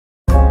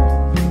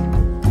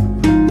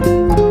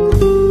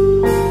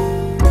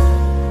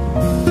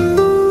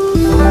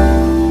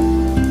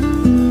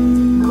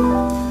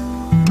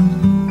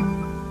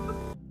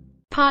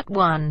Part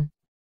 1.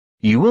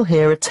 You will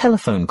hear a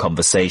telephone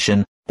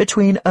conversation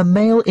between a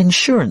male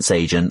insurance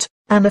agent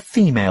and a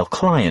female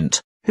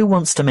client who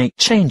wants to make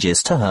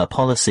changes to her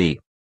policy.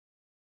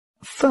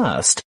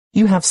 First,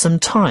 you have some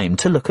time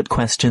to look at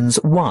questions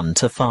 1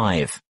 to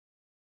 5.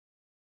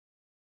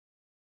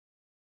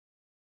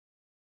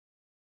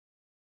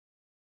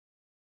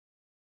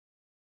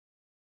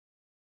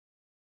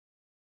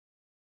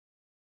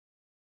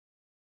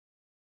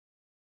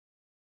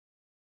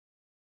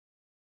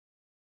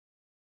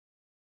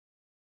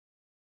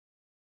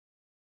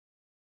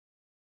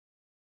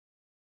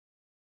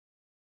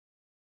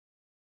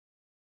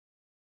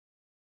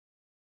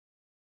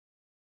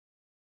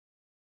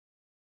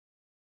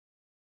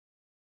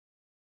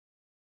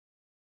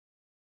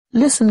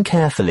 Listen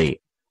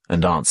carefully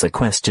and answer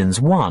questions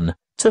 1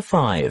 to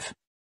 5.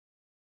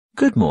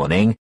 Good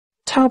morning,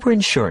 Tauber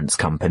Insurance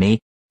Company.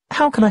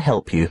 How can I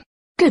help you?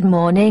 Good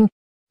morning.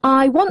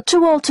 I want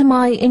to alter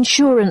my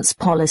insurance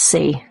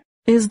policy.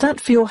 Is that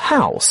for your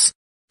house,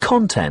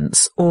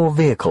 contents or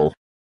vehicle?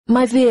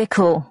 My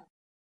vehicle.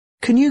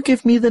 Can you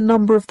give me the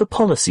number of the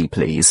policy,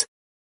 please?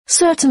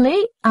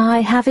 Certainly.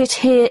 I have it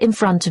here in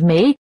front of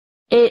me.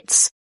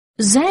 It's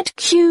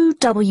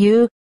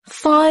ZQW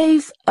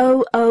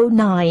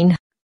 5009.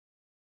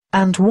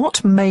 And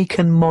what make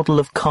and model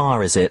of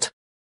car is it?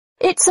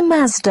 It's a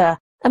Mazda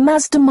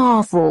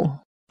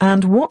Marvel.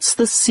 And what's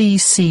the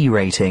CC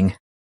rating?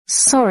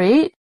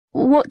 Sorry,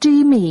 what do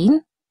you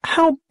mean?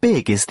 How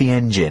big is the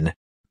engine?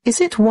 Is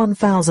it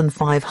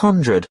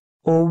 1500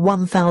 or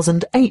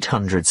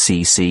 1800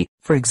 cc,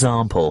 for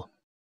example?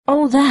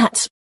 Oh,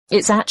 that.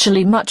 It's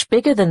actually much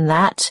bigger than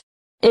that.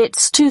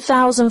 It's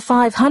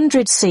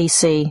 2500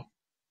 cc.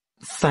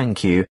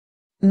 Thank you.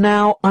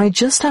 Now, I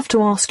just have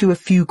to ask you a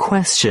few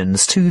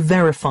questions to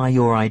verify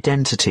your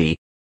identity.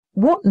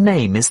 What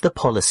name is the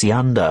policy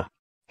under?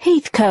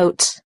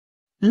 Heathcote.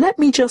 Let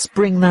me just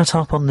bring that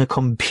up on the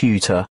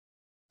computer.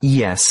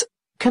 Yes.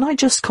 Can I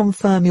just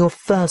confirm your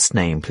first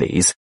name,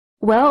 please?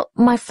 Well,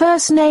 my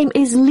first name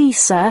is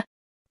Lisa,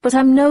 but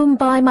I'm known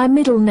by my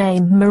middle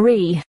name,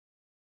 Marie.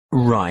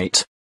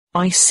 Right.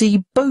 I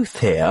see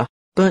both here,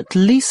 but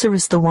Lisa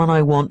is the one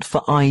I want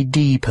for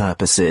ID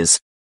purposes.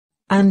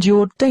 And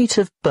your date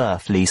of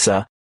birth,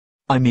 Lisa?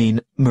 I mean,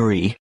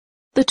 Marie.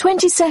 The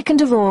 22nd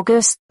of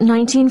August,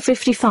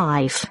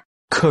 1955.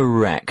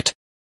 Correct.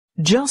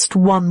 Just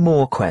one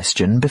more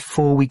question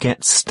before we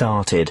get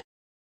started.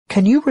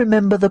 Can you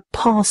remember the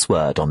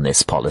password on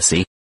this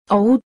policy?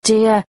 Oh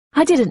dear,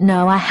 I didn't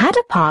know I had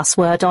a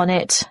password on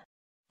it.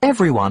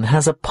 Everyone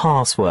has a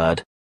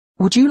password.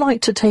 Would you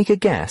like to take a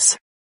guess?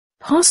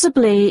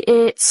 Possibly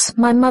it's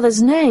my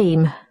mother's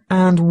name.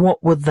 And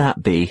what would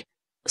that be?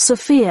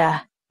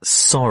 Sophia.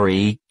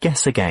 Sorry,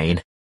 guess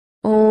again.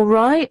 All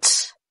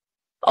right.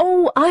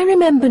 Oh, I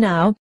remember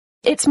now.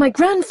 It's my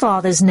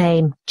grandfather's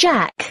name,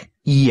 Jack.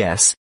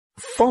 Yes,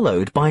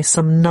 followed by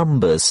some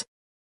numbers.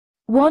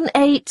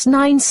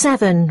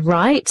 1897,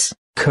 right?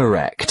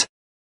 Correct.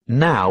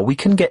 Now we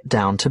can get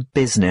down to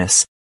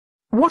business.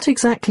 What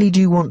exactly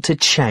do you want to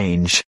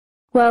change?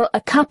 Well,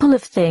 a couple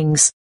of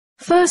things.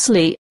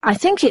 Firstly, I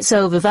think it's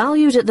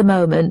overvalued at the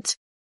moment.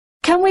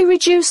 Can we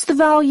reduce the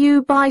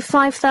value by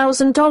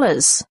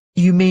 $5,000?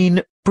 You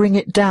mean bring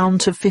it down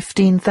to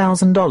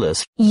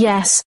 $15,000?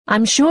 Yes,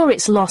 I'm sure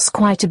it's lost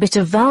quite a bit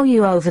of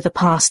value over the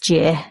past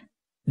year.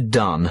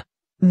 Done.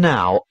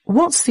 Now,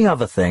 what's the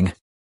other thing?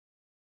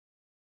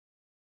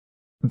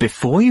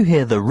 Before you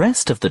hear the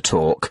rest of the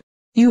talk,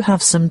 you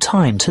have some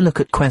time to look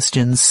at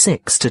questions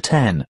 6 to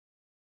 10.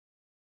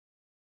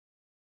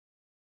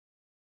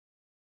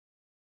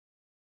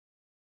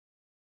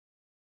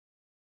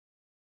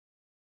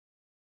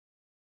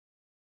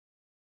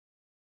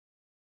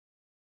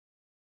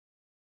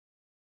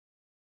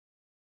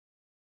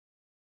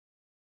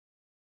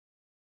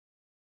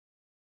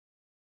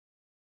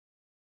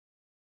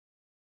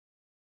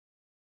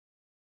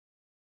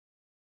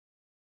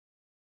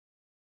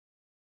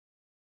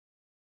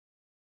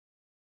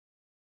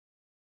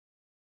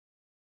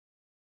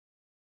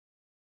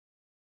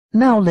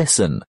 Now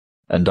listen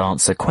and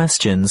answer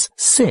questions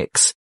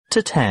 6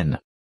 to 10.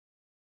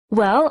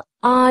 Well,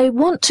 I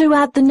want to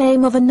add the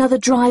name of another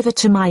driver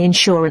to my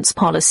insurance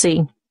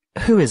policy.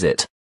 Who is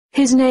it?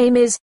 His name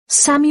is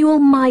Samuel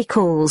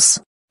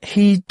Michaels.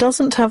 He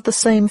doesn't have the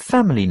same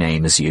family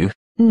name as you.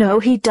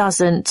 No, he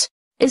doesn't.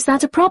 Is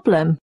that a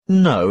problem?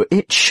 No,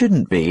 it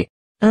shouldn't be,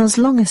 as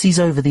long as he's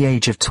over the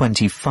age of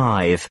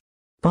 25.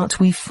 But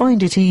we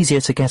find it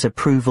easier to get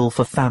approval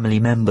for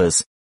family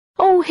members.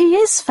 Oh, he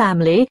is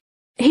family.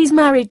 He's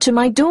married to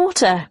my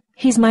daughter.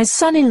 He's my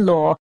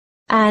son-in-law,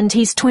 and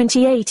he's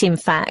 28, in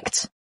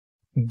fact.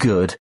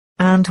 Good.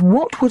 And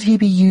what would he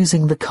be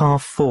using the car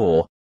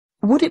for?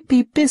 Would it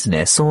be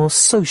business or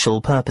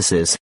social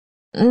purposes?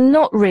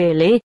 Not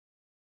really.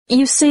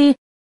 You see,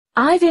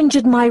 I've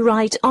injured my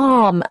right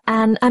arm,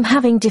 and I'm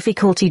having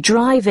difficulty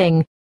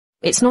driving.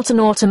 It's not an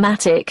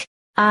automatic.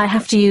 I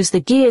have to use the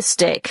gear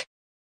stick.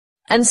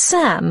 And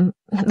Sam,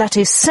 that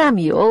is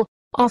Samuel,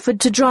 offered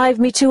to drive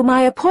me to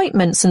my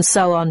appointments and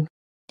so on.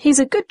 He's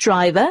a good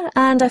driver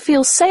and I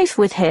feel safe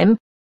with him,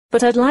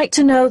 but I'd like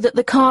to know that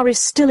the car is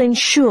still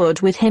insured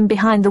with him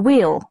behind the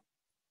wheel.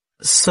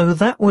 So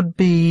that would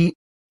be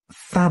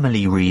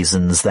family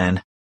reasons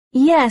then?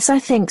 Yes, I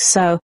think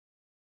so.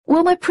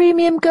 Will my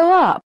premium go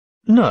up?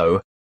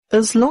 No,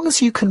 as long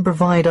as you can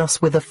provide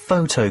us with a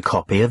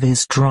photocopy of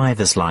his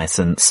driver's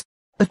license.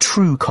 A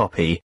true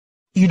copy.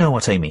 You know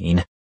what I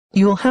mean.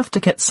 You'll have to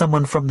get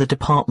someone from the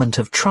Department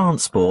of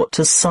Transport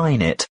to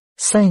sign it,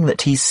 saying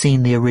that he's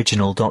seen the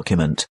original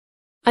document.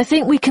 I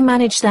think we can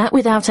manage that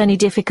without any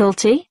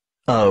difficulty.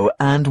 Oh,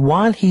 and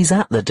while he's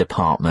at the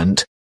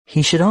department,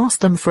 he should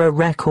ask them for a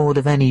record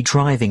of any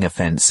driving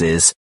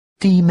offences,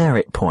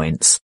 demerit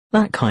points,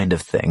 that kind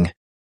of thing.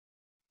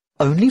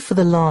 Only for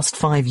the last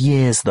 5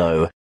 years,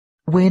 though.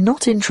 We're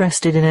not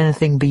interested in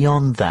anything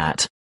beyond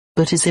that,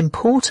 but it's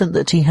important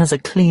that he has a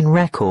clean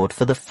record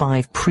for the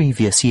 5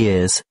 previous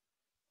years.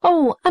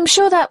 Oh, I'm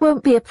sure that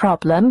won't be a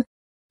problem.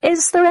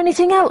 Is there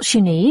anything else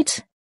you need?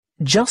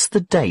 Just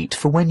the date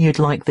for when you'd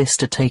like this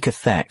to take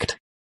effect.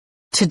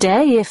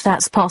 Today, if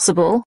that's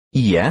possible.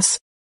 Yes,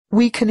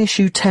 we can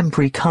issue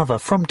temporary cover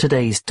from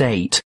today's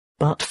date,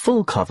 but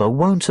full cover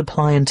won't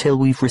apply until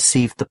we've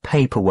received the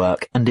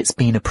paperwork and it's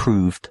been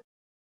approved.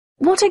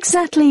 What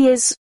exactly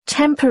is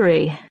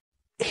temporary?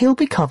 He'll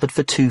be covered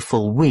for 2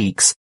 full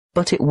weeks,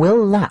 but it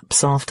will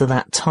lapse after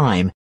that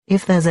time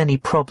if there's any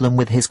problem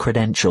with his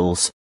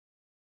credentials.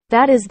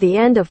 That is the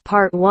end of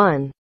part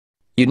 1.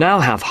 You now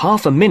have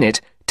half a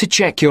minute to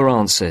check your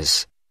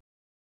answers.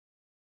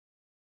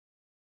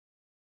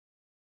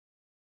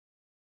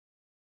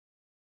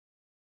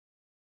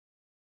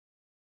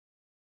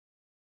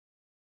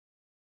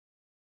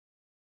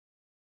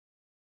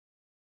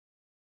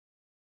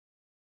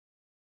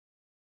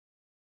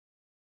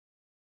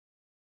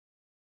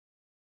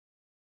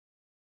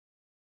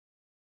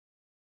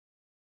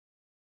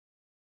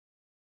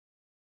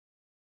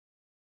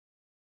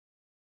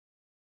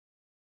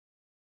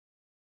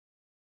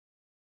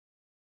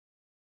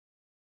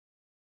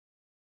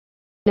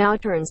 Now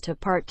turns to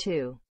part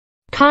 2.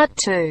 Part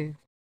 2.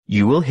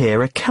 You will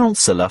hear a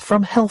counsellor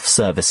from Health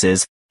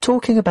Services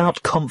talking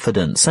about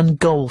confidence and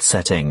goal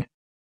setting.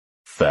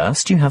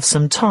 First, you have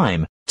some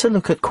time to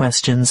look at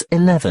questions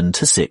 11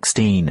 to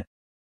 16.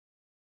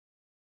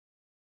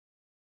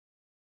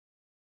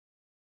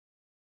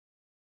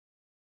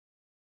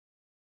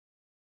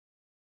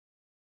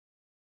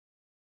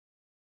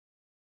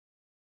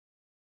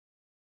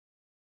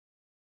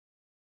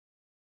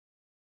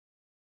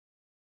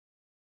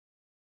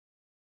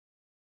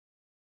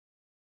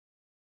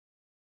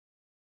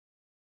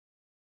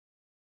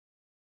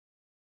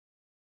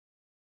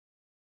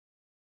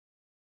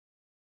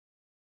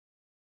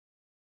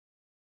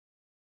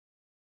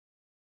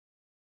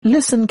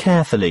 Listen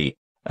carefully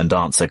and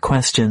answer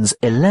questions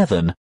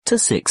 11 to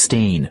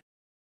 16.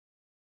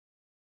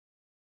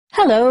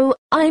 Hello,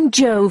 I'm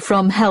Jo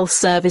from Health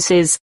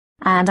Services,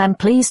 and I'm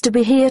pleased to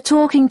be here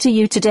talking to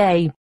you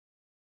today.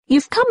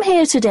 You've come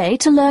here today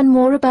to learn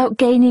more about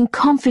gaining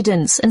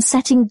confidence and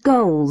setting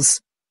goals.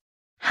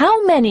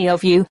 How many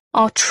of you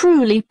are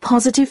truly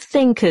positive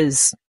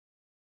thinkers?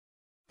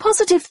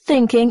 Positive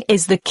thinking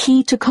is the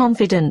key to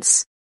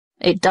confidence.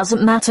 It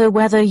doesn't matter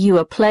whether you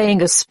are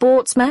playing a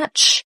sports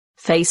match,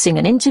 facing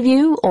an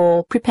interview,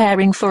 or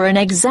preparing for an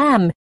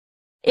exam.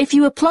 If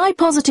you apply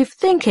positive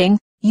thinking,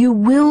 you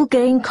will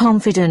gain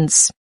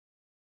confidence.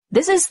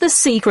 This is the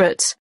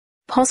secret.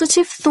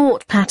 Positive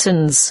thought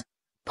patterns.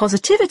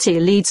 Positivity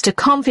leads to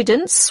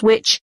confidence,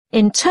 which,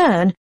 in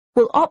turn,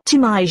 will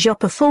optimize your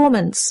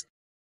performance.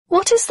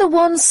 What is the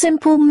one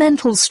simple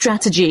mental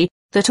strategy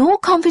that all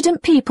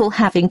confident people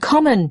have in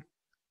common?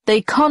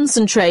 They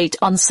concentrate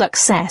on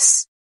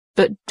success.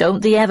 But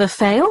don't they ever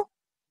fail?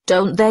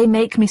 Don't they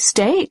make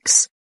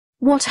mistakes?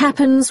 What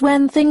happens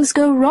when things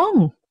go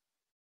wrong?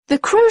 The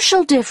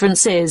crucial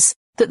difference is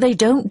that they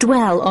don't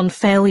dwell on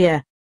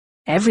failure.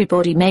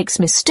 Everybody makes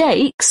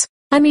mistakes.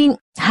 I mean,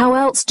 how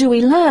else do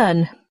we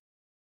learn?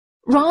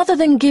 Rather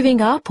than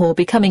giving up or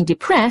becoming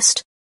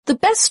depressed, the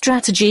best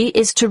strategy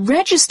is to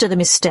register the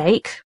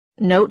mistake,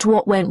 note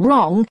what went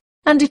wrong,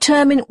 and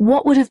determine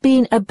what would have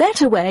been a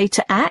better way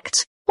to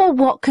act or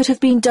what could have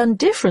been done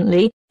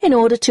differently in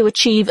order to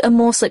achieve a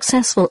more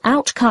successful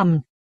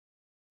outcome.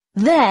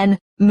 Then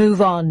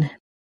move on.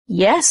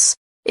 Yes,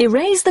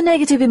 erase the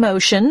negative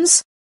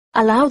emotions.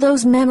 Allow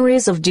those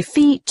memories of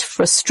defeat,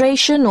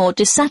 frustration, or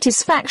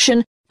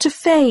dissatisfaction to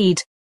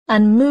fade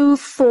and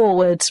move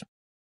forward.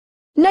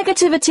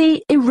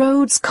 Negativity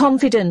erodes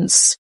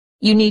confidence.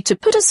 You need to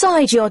put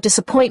aside your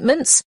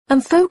disappointments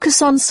and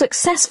focus on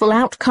successful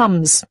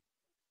outcomes.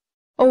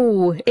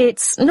 Oh,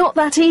 it's not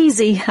that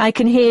easy, I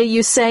can hear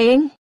you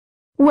saying.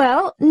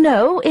 Well,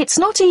 no, it's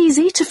not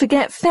easy to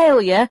forget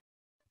failure.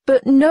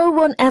 But no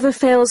one ever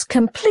fails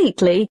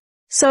completely,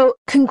 so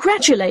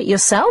congratulate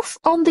yourself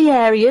on the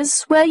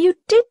areas where you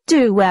did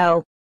do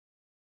well.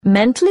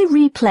 Mentally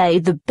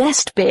replay the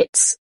best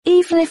bits,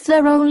 even if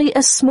they're only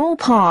a small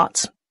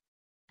part.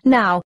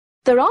 Now,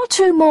 there are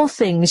 2 more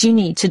things you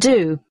need to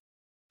do.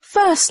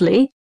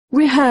 Firstly,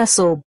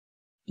 rehearsal.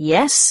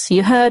 Yes,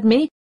 you heard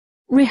me.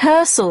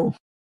 rehearsal.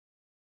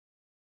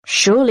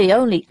 Surely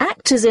only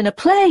actors in a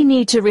play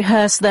need to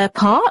rehearse their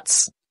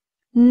parts?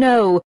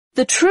 No,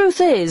 the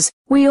truth is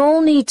we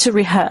all need to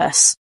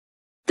rehearse.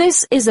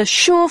 This is a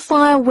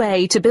surefire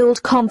way to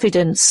build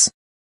confidence.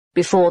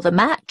 Before the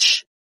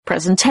match,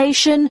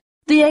 presentation,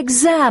 the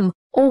exam,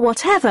 or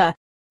whatever,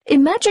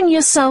 imagine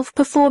yourself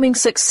performing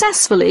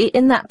successfully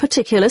in that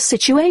particular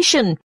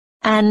situation.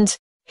 And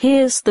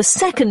here's the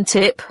second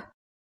tip.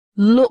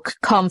 Look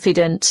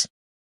confident.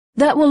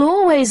 That will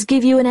always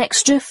give you an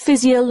extra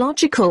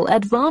physiological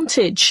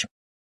advantage.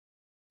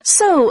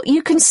 So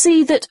you can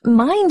see that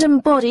mind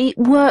and body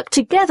work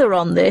together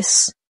on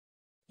this.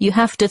 You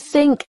have to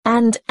think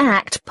and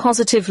act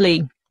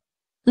positively.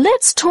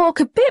 Let's talk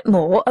a bit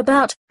more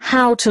about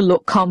how to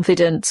look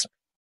confident.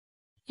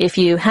 If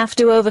you have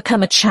to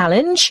overcome a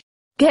challenge,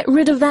 get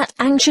rid of that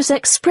anxious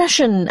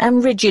expression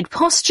and rigid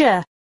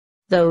posture,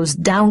 those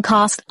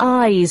downcast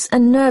eyes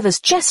and nervous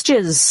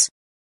gestures.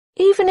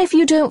 Even if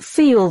you don't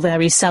feel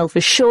very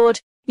self-assured,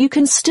 you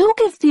can still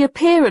give the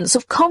appearance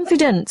of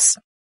confidence.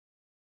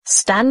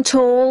 Stand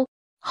tall,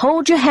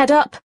 hold your head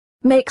up,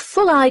 make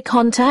full eye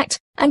contact,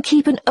 and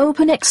keep an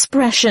open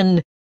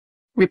expression.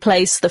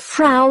 Replace the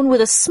frown with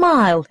a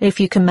smile if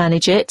you can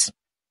manage it.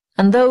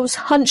 And those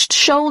hunched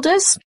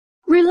shoulders?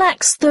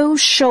 Relax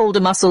those shoulder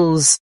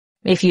muscles.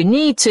 If you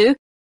need to,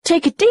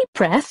 take a deep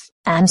breath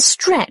and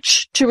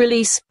stretch to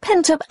release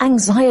pent-up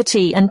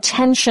anxiety and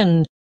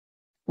tension.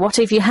 What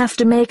if you have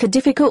to make a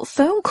difficult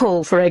phone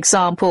call, for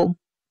example?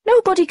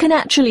 Nobody can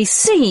actually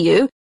see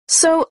you,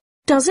 so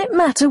does it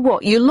matter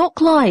what you look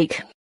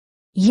like?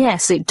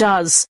 Yes, it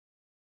does.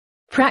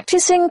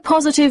 Practicing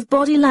positive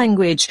body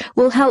language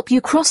will help you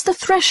cross the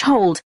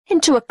threshold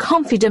into a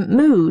confident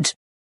mood.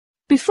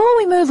 Before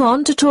we move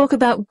on to talk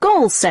about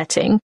goal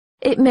setting,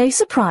 it may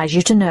surprise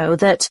you to know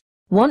that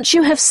once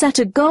you have set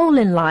a goal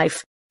in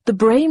life, the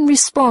brain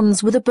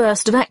responds with a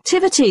burst of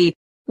activity,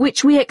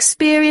 which we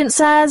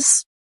experience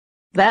as,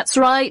 that's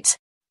right,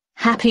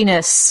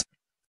 happiness.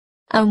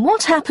 And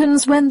what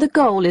happens when the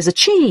goal is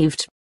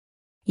achieved?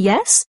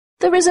 Yes,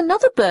 there is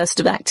another burst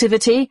of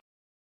activity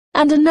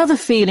and another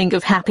feeling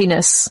of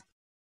happiness.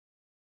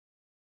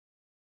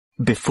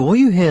 Before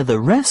you hear the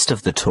rest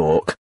of the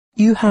talk,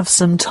 you have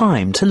some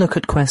time to look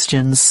at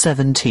questions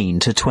 17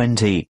 to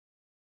 20.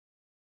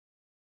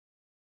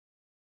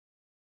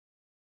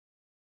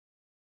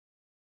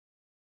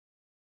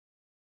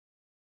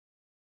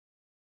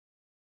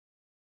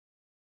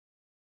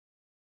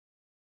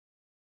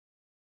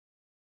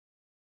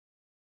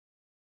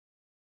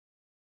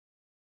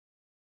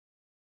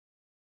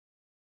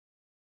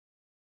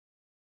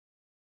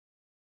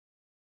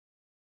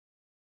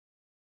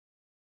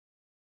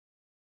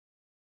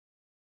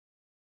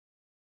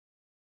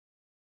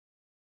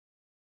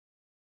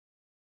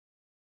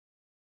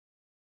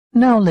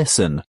 Now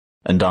listen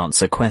and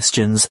answer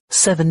questions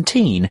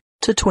 17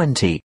 to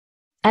 20.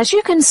 As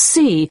you can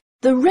see,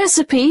 the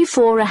recipe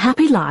for a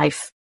happy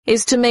life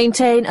is to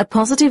maintain a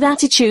positive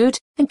attitude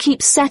and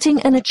keep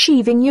setting and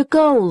achieving your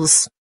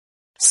goals.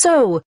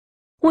 So,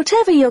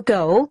 whatever your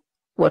goal,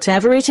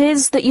 whatever it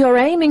is that you're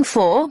aiming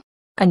for,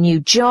 a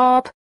new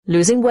job,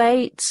 losing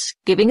weight,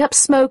 giving up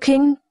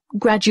smoking,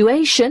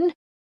 graduation,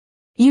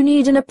 you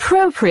need an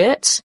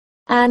appropriate,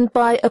 and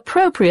by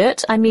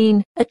appropriate I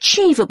mean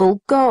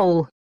achievable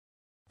goal.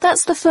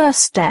 That's the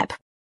first step.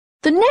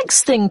 The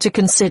next thing to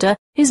consider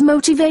is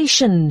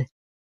motivation.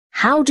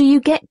 How do you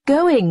get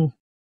going?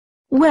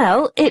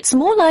 Well, it's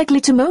more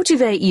likely to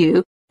motivate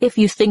you if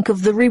you think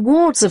of the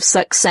rewards of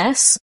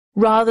success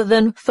rather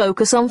than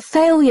focus on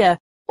failure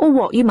or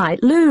what you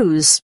might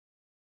lose.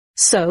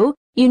 So,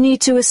 you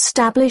need to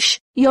establish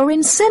your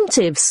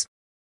incentives.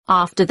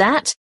 After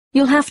that,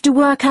 you'll have to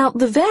work out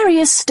the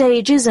various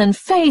stages and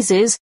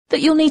phases that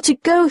you'll need to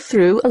go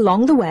through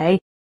along the way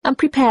and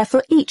prepare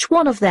for each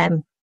one of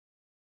them.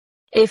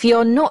 If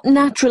you're not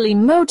naturally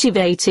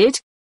motivated,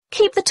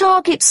 keep the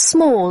targets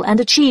small and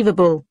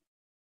achievable.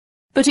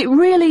 But it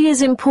really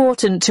is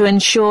important to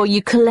ensure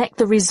you collect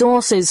the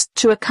resources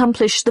to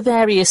accomplish the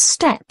various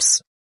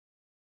steps.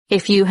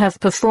 If you have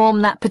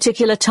performed that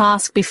particular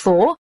task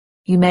before,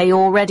 you may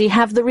already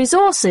have the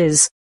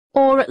resources,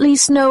 or at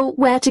least know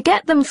where to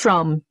get them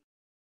from.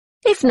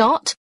 If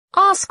not,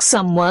 ask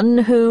someone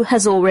who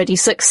has already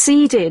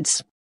succeeded.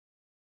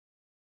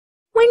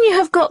 When you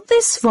have got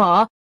this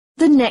far,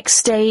 the next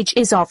stage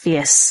is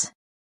obvious.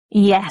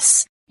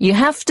 Yes, you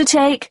have to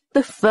take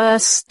the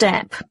first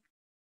step.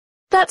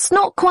 That's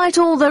not quite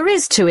all there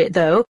is to it,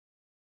 though.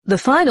 The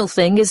final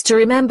thing is to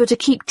remember to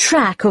keep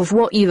track of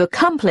what you've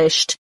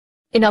accomplished.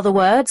 In other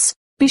words,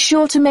 be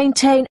sure to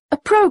maintain a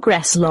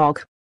progress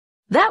log.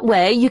 That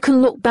way you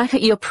can look back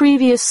at your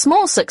previous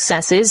small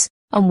successes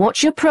and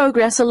watch your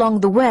progress along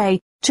the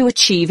way to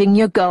achieving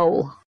your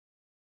goal.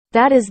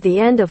 That is the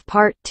end of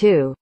part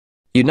 2.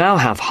 You now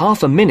have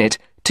half a minute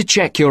to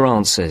check your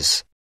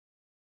answers.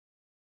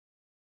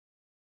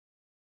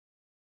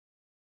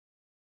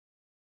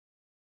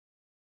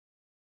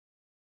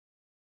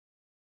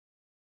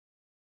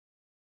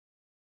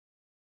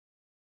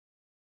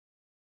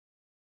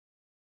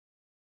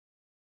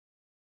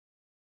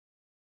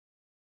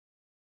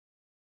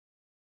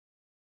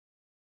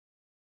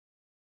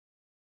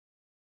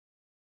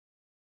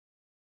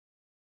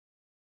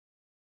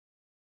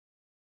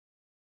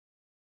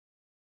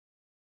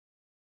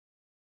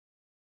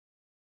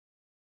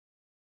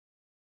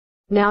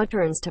 Now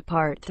turns to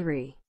part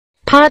 3.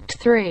 Part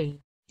 3.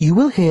 You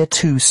will hear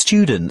two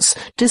students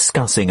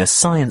discussing a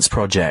science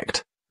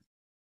project.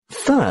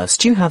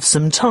 First, you have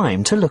some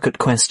time to look at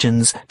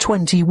questions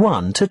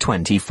 21 to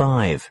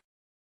 25.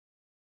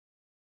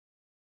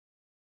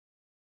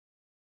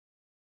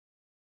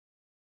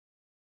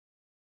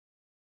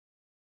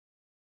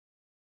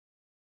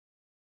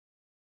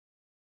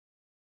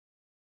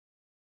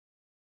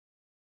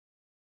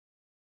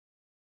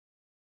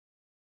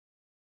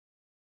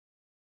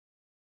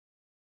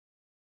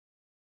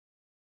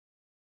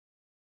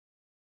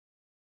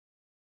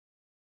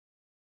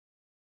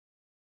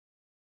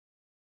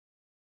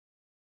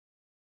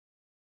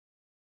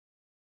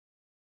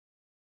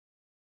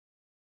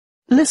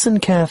 Listen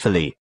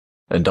carefully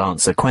and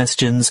answer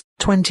questions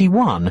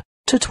 21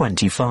 to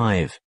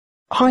 25.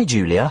 Hi,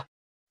 Julia.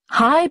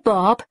 Hi,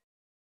 Bob.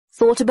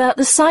 Thought about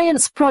the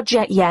science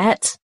project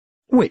yet?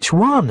 Which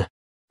one?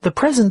 The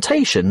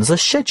presentations are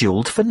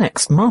scheduled for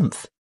next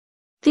month.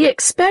 The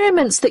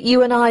experiments that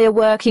you and I are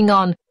working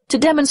on to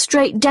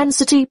demonstrate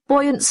density,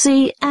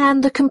 buoyancy,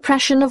 and the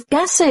compression of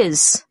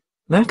gases.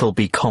 That'll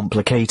be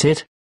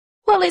complicated.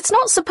 Well, it's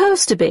not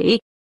supposed to be.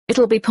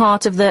 It'll be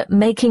part of the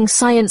Making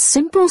Science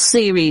Simple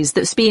series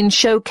that's being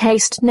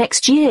showcased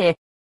next year,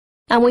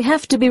 and we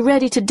have to be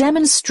ready to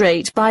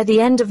demonstrate by the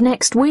end of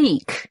next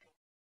week.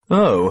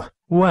 Oh,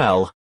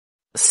 well,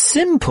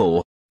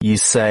 simple, you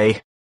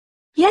say?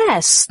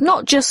 Yes,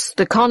 not just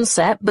the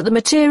concept, but the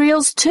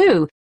materials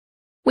too.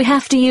 We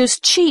have to use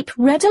cheap,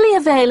 readily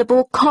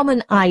available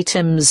common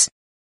items.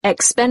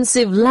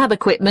 Expensive lab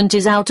equipment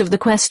is out of the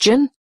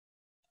question.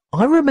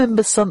 I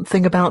remember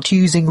something about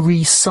using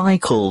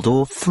recycled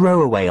or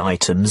throwaway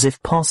items if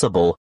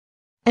possible.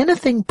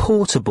 Anything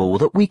portable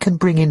that we can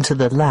bring into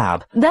the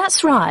lab.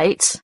 That's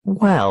right.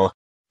 Well,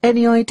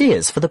 any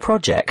ideas for the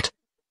project?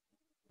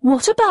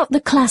 What about the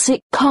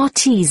classic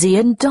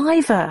Cartesian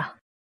diver?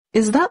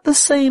 Is that the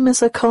same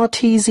as a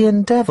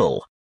Cartesian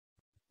devil?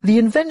 The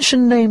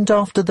invention named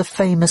after the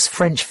famous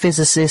French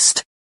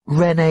physicist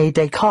René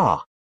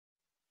Descartes.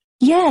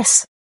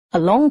 Yes. A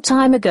long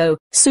time ago,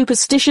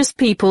 superstitious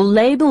people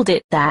labelled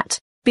it that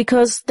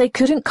because they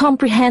couldn't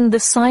comprehend the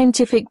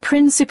scientific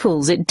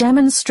principles it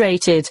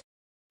demonstrated.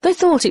 They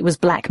thought it was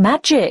black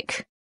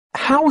magic.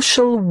 How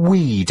shall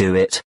we do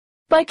it?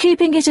 By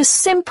keeping it as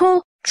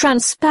simple,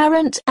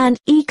 transparent and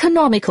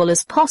economical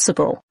as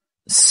possible.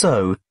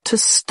 So, to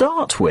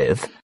start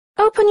with...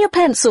 Open your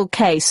pencil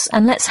case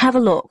and let's have a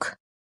look.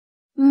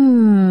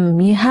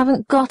 You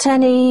haven't got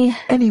any...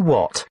 Any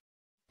what?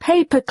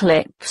 Paper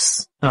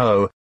clips.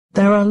 Oh,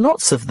 there are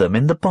lots of them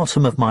in the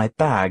bottom of my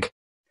bag.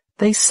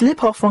 They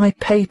slip off my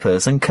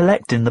papers and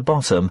collect in the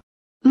bottom.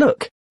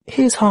 Look,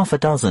 here's half a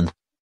dozen.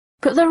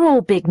 But they're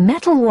all big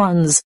metal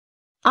ones.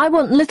 I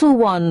want little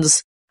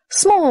ones.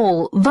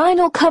 Small,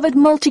 vinyl-covered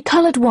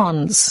multicoloured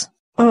ones.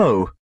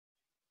 Oh,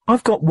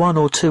 I've got one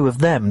or two of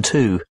them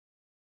too.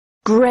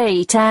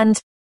 Great, and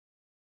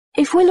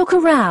if we look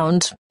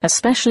around,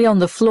 especially on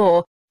the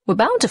floor, we're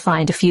bound to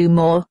find a few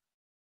more.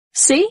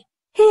 See?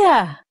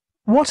 Here.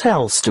 What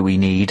else do we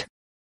need?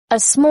 A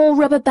small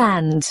rubber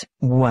band.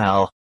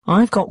 Well,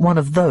 I've got one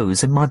of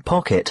those in my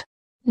pocket.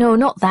 No,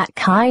 not that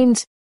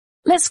kind.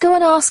 Let's go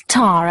and ask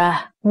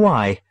Tara.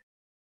 Why?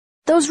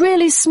 Those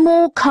really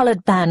small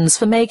coloured bands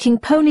for making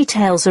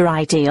ponytails are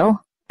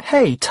ideal.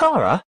 Hey,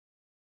 Tara?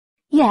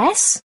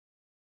 Yes?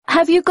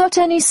 Have you got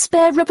any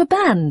spare rubber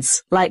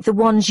bands, like the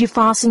ones you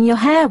fasten your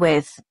hair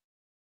with?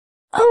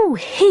 Oh,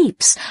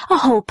 heaps. A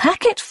whole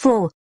packet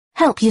full.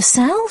 Help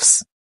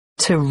yourselves.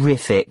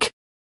 Terrific.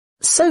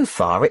 So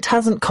far it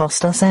hasn't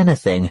cost us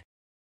anything.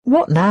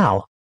 What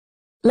now?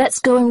 Let's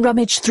go and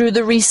rummage through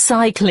the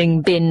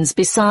recycling bins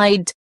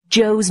beside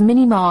Joe's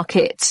mini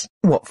market.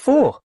 What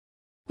for?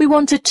 We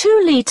want a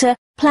 2-litre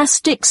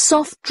plastic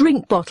soft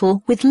drink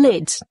bottle with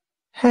lid.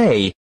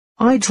 Hey,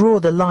 I draw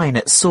the line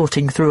at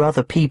sorting through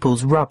other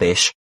people's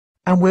rubbish,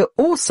 and we're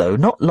also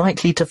not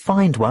likely to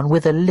find one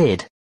with a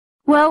lid.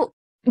 Well,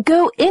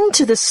 go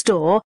into the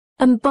store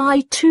and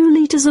buy 2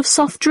 litres of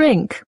soft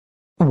drink.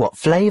 What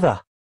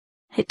flavour?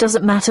 It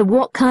doesn't matter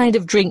what kind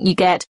of drink you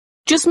get.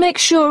 Just make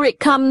sure it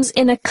comes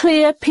in a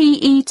clear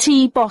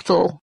PET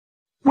bottle.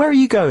 Where are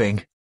you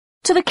going?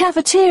 To the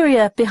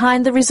cafeteria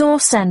behind the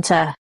resource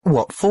centre.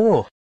 What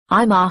for?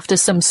 I'm after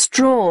some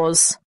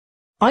straws.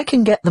 I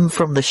can get them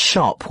from the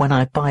shop when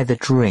I buy the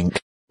drink.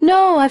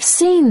 No, I've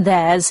seen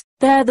theirs.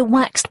 They're the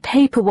waxed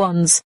paper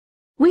ones.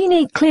 We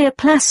need clear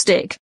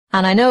plastic,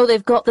 and I know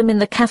they've got them in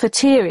the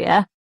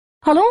cafeteria.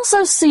 I'll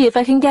also see if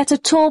I can get a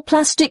tall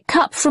plastic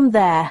cup from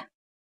there.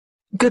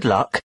 Good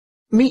luck.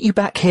 Meet you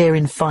back here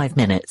in 5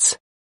 minutes.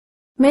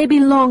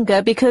 Maybe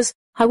longer because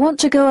I want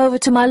to go over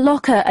to my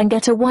locker and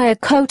get a wire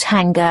coat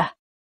hanger.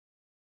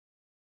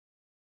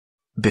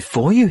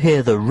 Before you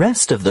hear the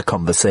rest of the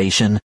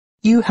conversation,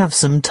 you have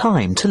some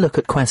time to look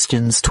at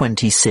questions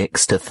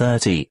 26 to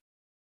 30.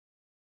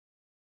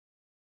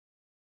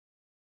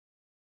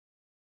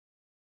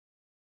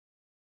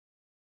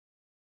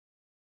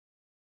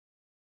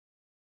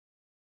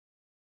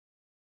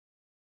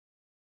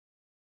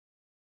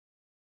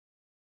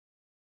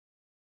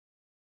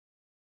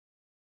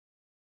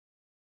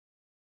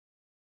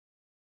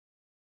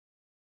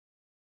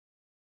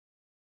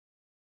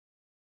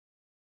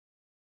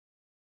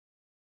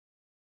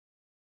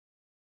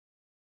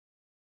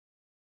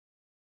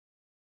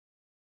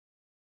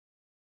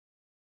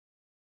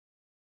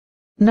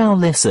 Now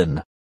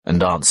listen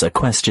and answer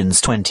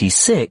questions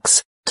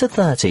 26 to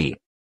 30.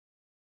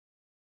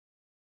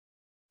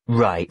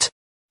 Right.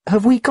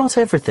 Have we got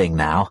everything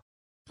now?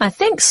 I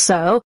think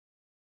so.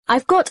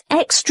 I've got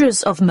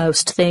extras of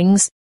most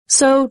things,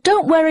 so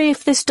don't worry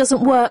if this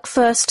doesn't work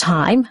first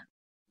time.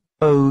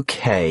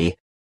 OK.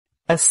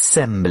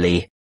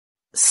 Assembly.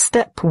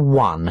 Step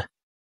 1.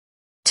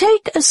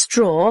 Take a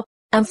straw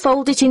and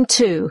fold it in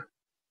two.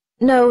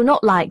 No,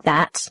 not like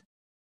that.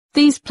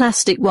 These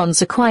plastic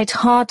ones are quite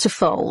hard to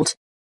fold.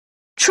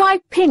 Try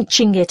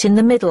pinching it in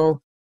the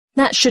middle.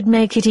 That should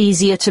make it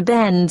easier to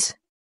bend.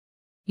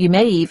 You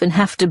may even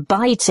have to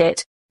bite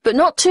it, but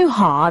not too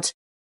hard.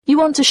 You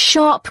want a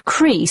sharp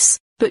crease,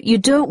 but you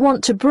don't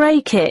want to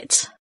break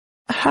it.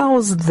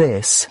 How's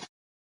this?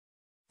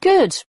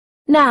 Good.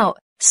 Now,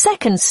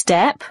 second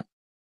step.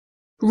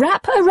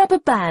 Wrap a rubber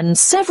band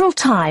several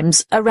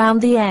times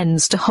around the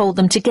ends to hold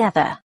them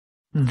together.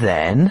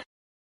 Then?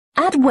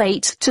 Add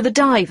weight to the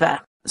diver.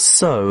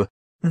 So,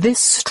 this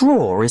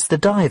straw is the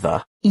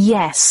diver?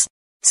 Yes.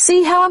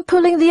 See how I'm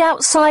pulling the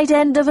outside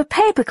end of a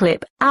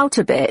paperclip out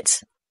a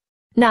bit?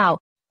 Now,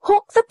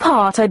 hook the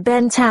part I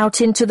bent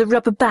out into the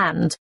rubber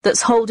band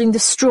that's holding the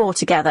straw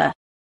together.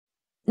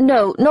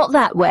 No, not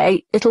that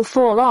way. It'll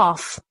fall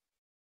off.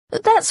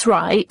 That's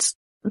right.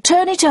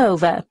 Turn it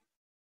over.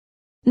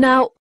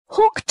 Now,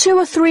 hook 2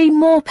 or 3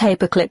 more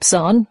paper clips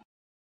on.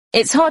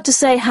 It's hard to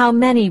say how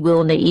many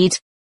we'll need.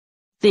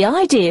 The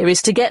idea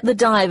is to get the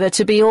diver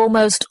to be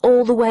almost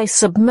all the way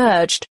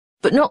submerged,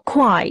 but not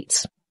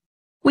quite.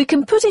 We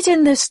can put it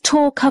in this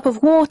tall cup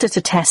of water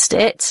to test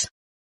it.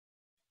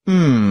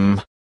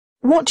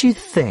 What do you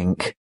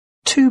think?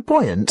 Too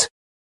buoyant?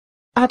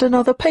 Add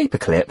another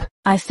paperclip?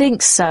 I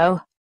think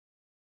so.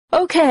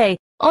 OK,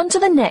 on to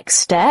the next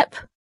step.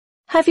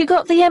 Have you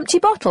got the empty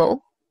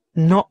bottle?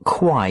 Not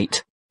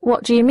quite.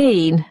 What do you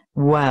mean?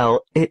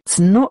 Well, it's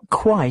not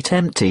quite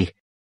empty.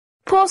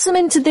 Pour some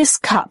into this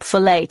cup for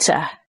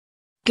later.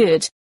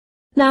 Good.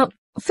 Now,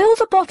 fill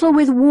the bottle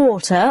with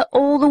water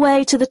all the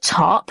way to the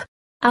top,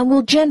 and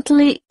we'll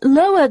gently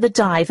lower the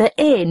diver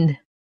in.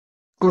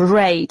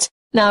 Great.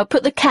 Now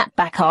put the cap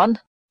back on.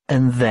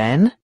 And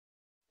then?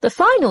 The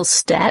final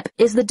step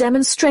is the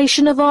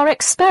demonstration of our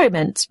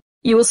experiment.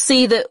 You will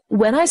see that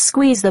when I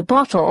squeeze the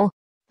bottle,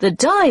 the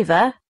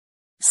diver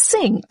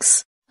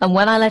sinks, and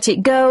when I let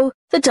it go,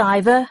 the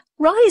diver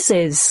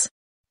rises.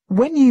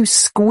 When you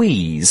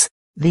squeeze,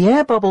 the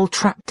air bubble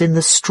trapped in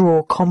the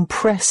straw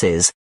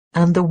compresses,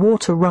 and the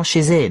water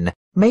rushes in,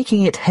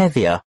 making it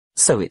heavier,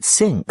 so it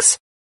sinks.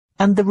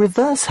 And the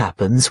reverse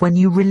happens when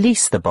you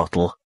release the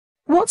bottle.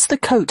 What's the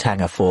coat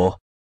hanger for?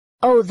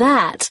 Oh,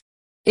 that.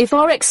 If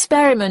our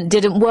experiment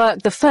didn't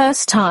work the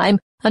first time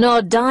and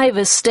our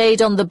diver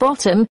stayed on the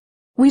bottom,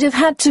 we'd have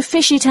had to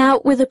fish it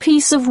out with a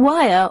piece of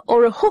wire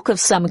or a hook of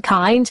some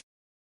kind.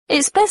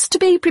 It's best to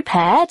be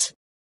prepared.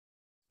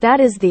 That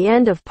is the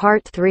end of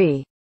part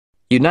 3.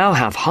 You now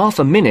have half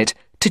a minute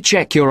to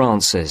check your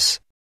answers.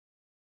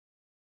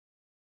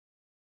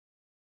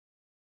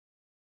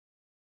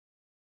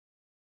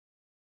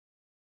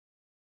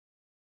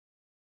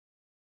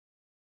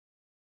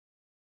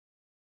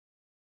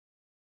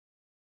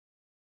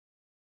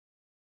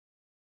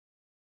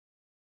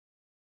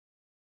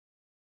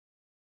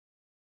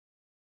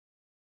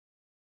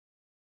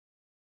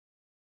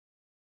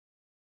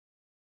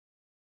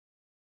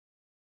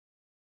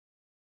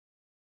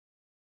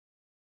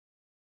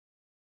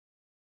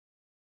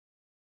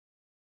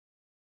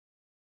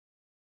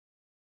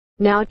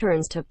 Now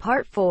turns to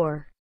part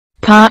 4.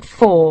 Part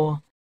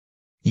 4.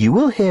 You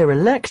will hear a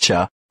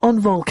lecture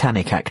on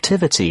volcanic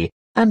activity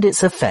and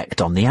its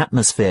effect on the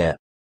atmosphere.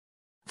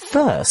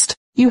 First,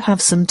 you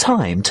have some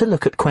time to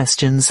look at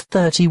questions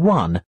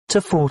 31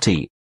 to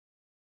 40.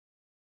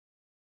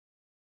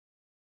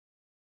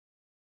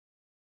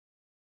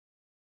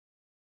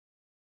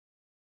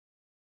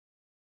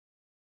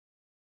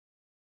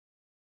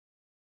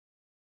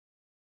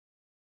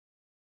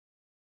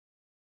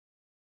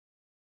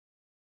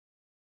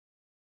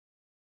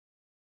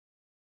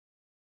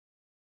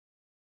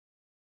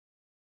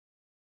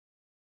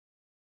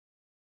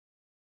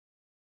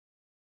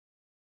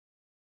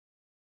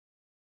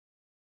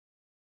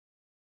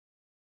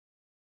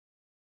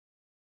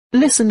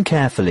 Listen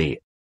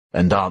carefully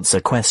and answer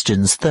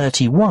questions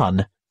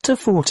 31 to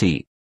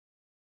 40.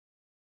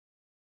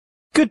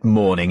 Good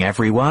morning,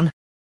 everyone.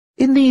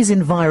 In these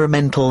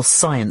environmental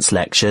science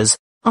lectures,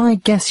 I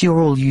guess you're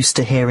all used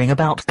to hearing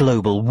about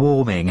global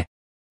warming.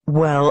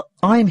 Well,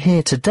 I'm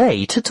here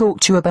today to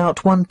talk to you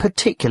about one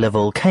particular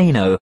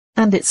volcano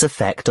and its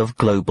effect of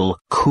global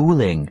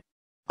cooling.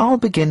 I'll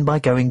begin by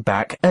going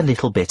back a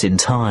little bit in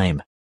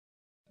time.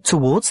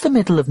 Towards the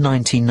middle of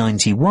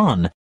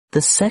 1991,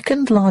 the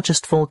second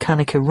largest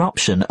volcanic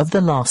eruption of the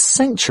last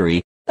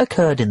century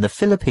occurred in the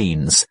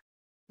Philippines,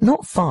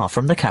 not far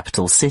from the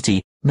capital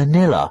city,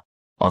 Manila,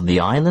 on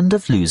the island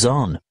of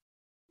Luzon.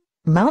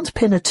 Mount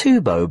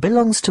Pinatubo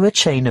belongs to a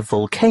chain of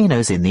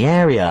volcanoes in the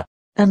area,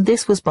 and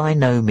this was by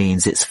no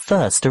means its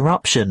first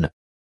eruption.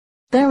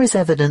 There is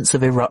evidence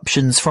of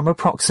eruptions from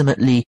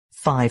approximately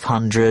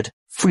 500,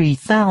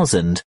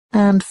 3,000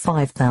 and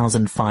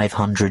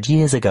 5,500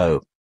 years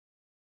ago.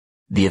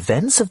 The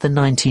events of the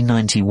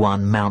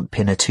 1991 Mount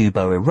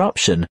Pinatubo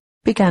eruption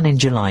began in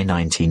July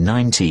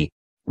 1990,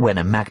 when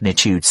a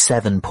magnitude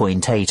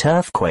 7.8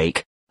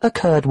 earthquake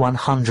occurred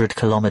 100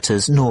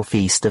 kilometers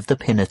northeast of the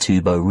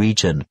Pinatubo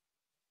region.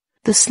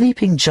 The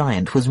sleeping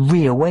giant was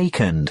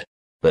reawakened,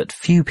 but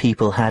few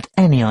people had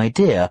any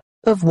idea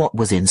of what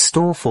was in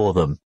store for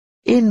them.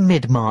 In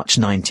mid-March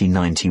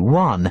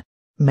 1991,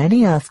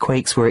 many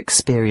earthquakes were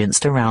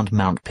experienced around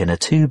Mount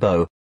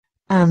Pinatubo,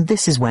 and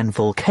this is when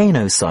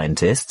volcano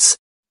scientists,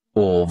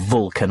 or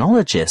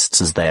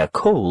volcanologists as they are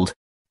called,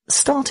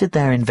 started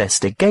their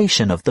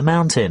investigation of the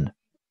mountain.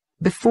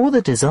 Before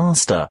the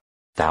disaster,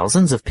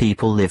 thousands of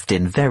people lived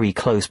in very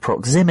close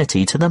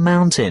proximity to the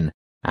mountain,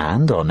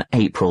 and on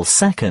April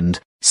 2nd,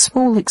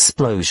 small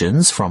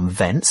explosions from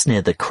vents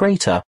near the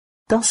crater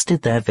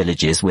dusted their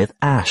villages with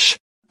ash.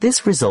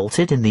 This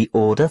resulted in the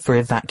order for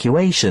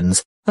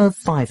evacuations of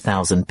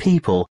 5,000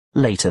 people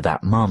later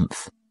that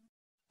month.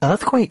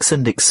 Earthquakes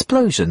and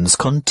explosions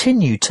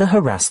continued to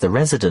harass the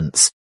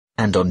residents,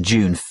 and on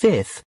June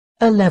 5th,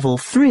 a Level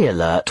 3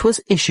 alert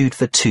was issued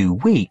for 2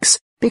 weeks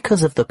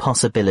because of the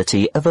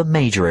possibility of a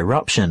major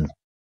eruption.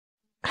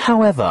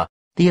 However,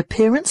 the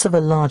appearance of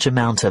a large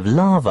amount of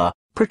lava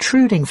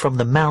protruding from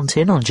the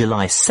mountain on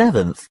July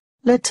 7th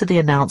led to the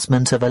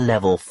announcement of a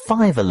Level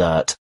 5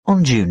 alert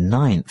on June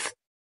 9th,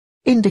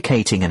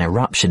 indicating an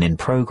eruption in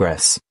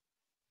progress.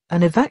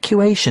 An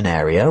evacuation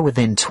area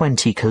within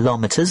 20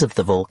 kilometers of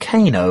the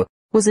volcano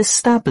was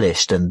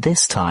established, and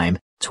this time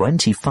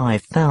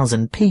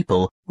 25,000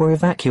 people were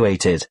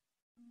evacuated.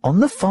 On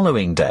the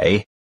following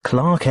day,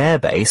 Clark Air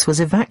Base was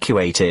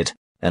evacuated,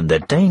 and the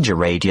danger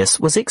radius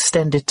was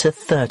extended to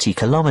 30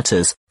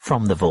 kilometers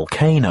from the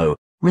volcano,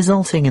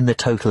 resulting in the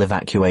total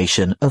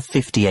evacuation of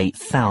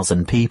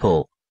 58,000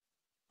 people.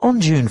 On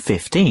June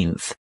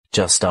 15th,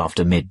 just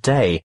after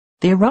midday,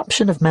 the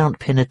eruption of Mount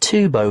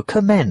Pinatubo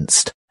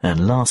commenced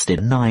and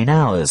lasted 9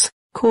 hours,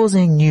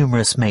 causing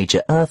numerous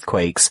major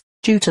earthquakes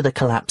due to the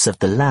collapse of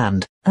the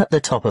land at the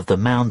top of the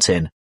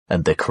mountain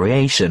and the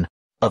creation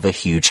of a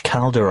huge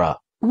caldera.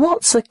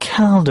 What's a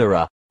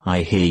caldera,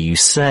 I hear you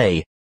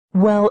say?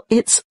 Well,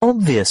 it's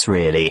obvious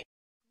really.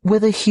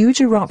 With a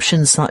huge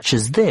eruption such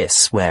as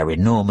this, where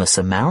enormous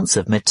amounts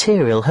of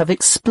material have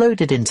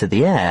exploded into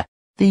the air,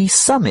 the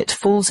summit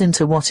falls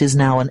into what is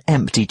now an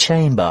empty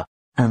chamber,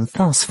 and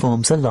thus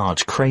forms a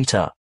large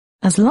crater.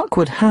 As luck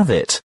would have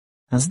it,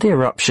 as the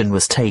eruption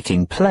was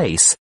taking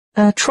place,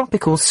 a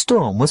tropical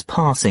storm was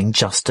passing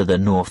just to the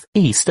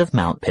northeast of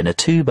Mount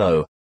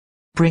Pinatubo,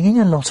 bringing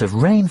a lot of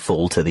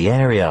rainfall to the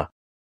area.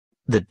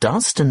 The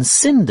dust and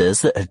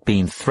cinders that had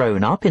been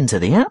thrown up into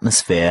the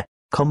atmosphere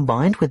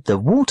combined with the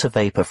water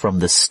vapor from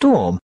the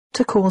storm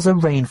to cause a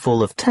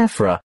rainfall of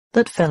tephra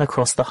that fell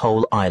across the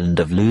whole island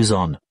of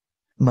Luzon.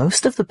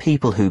 Most of the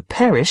people who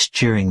perished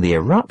during the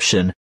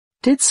eruption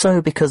did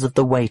so because of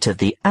the weight of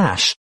the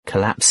ash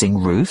collapsing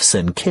roofs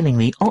and killing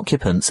the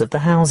occupants of the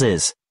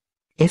houses.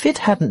 If it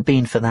hadn't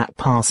been for that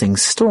passing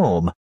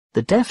storm,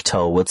 the death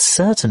toll would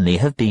certainly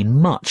have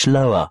been much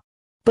lower.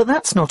 But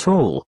that's not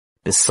all.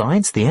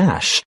 Besides the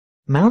ash,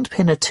 Mount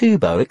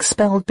Pinatubo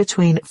expelled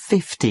between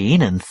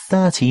 15 and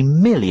 30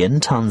 million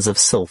tons of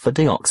sulfur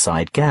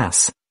dioxide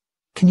gas.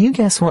 Can you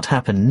guess what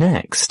happened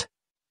next?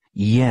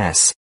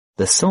 Yes,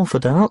 the sulfur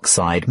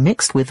dioxide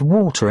mixed with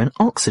water and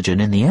oxygen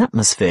in the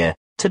atmosphere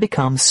to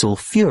become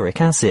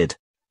sulfuric acid,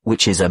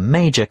 which is a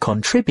major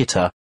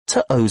contributor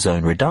to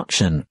ozone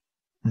reduction.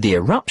 The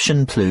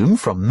eruption plume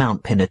from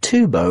Mount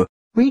Pinatubo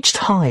reached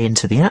high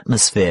into the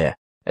atmosphere,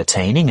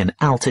 attaining an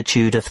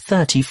altitude of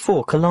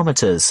 34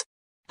 kilometers,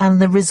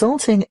 and the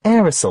resulting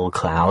aerosol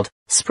cloud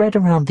spread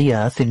around the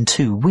Earth in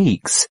 2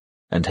 weeks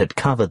and had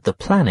covered the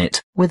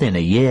planet within a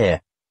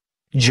year.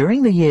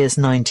 During the years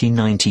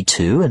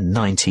 1992 and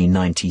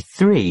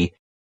 1993,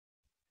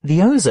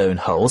 the ozone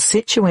hole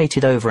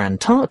situated over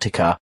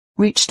Antarctica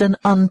reached an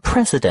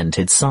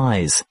unprecedented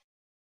size.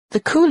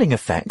 The cooling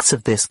effects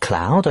of this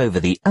cloud over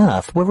the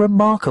Earth were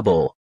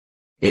remarkable.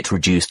 It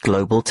reduced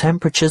global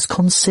temperatures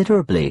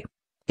considerably.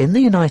 In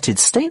the United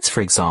States,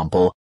 for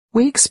example,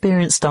 we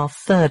experienced our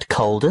 3rd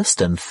coldest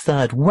and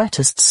 3rd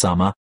wettest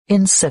summer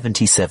in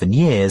 77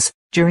 years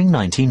during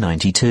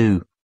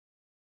 1992.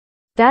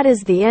 That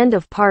is the end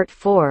of part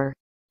 4.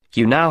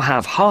 You now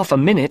have half a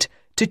minute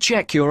to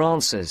check your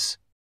answers.